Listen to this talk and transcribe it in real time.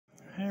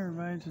Hey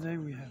everybody, today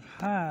we have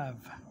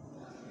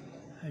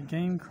H.I.V.E, a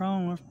game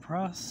crawling with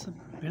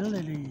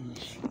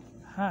possibilities.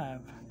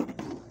 H.I.V.E.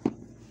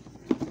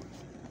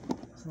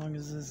 As long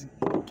as this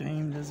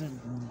game doesn't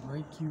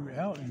break you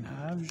out in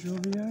hives, you'll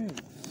be alright.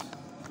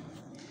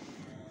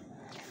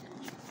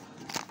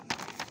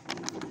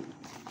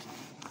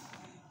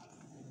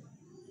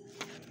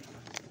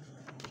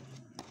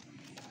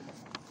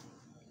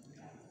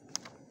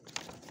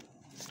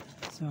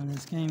 So in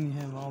this game you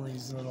have all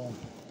these little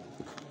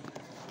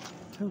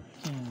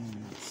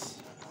tokens.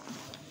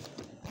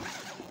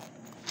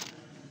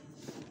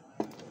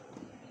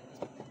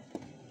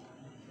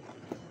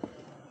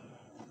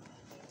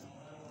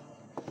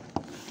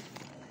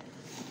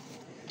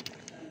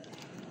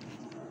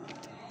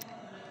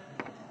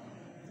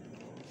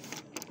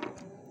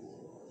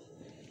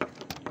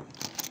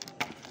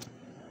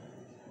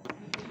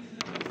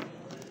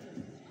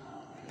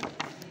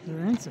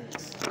 They're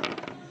insects.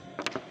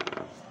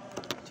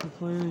 Two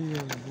players, you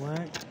have the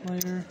black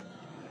player,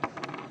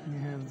 and you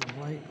have the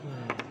white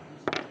player.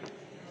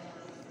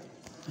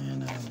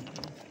 And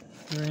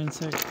their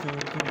insects go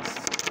against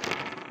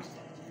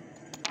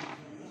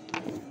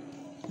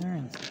their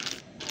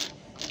insects.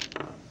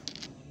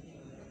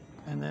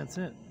 And that's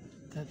it.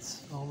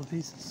 That's all the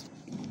pieces.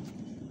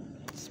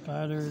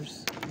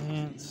 Spiders,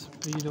 ants,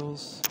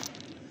 beetles,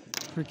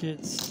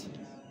 crickets,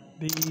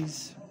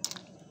 bees.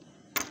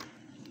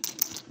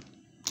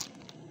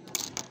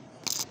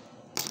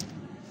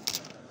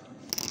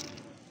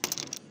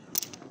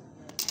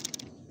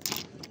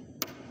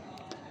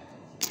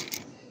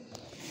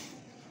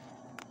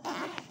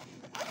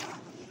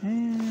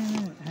 And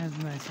it has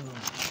a nice little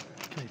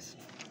case.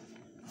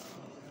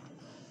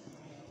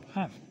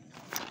 Hive.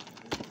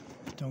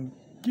 Don't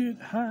get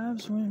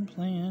hives when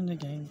playing the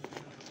game.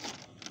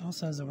 It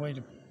also has a way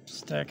to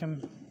stack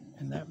them,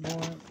 and that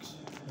works.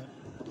 But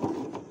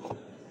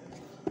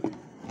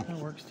that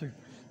works too.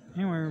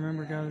 Anyway,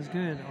 remember, God is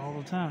good all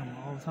the time.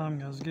 All the time,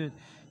 God is good.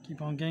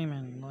 Keep on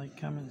gaming. Like,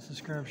 comment,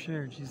 subscribe,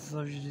 share. Jesus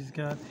loves you. Jesus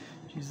God.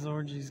 Jesus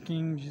Lord. Jesus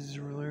King. Jesus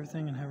ruler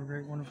everything. And have a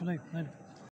great, wonderful day. Later.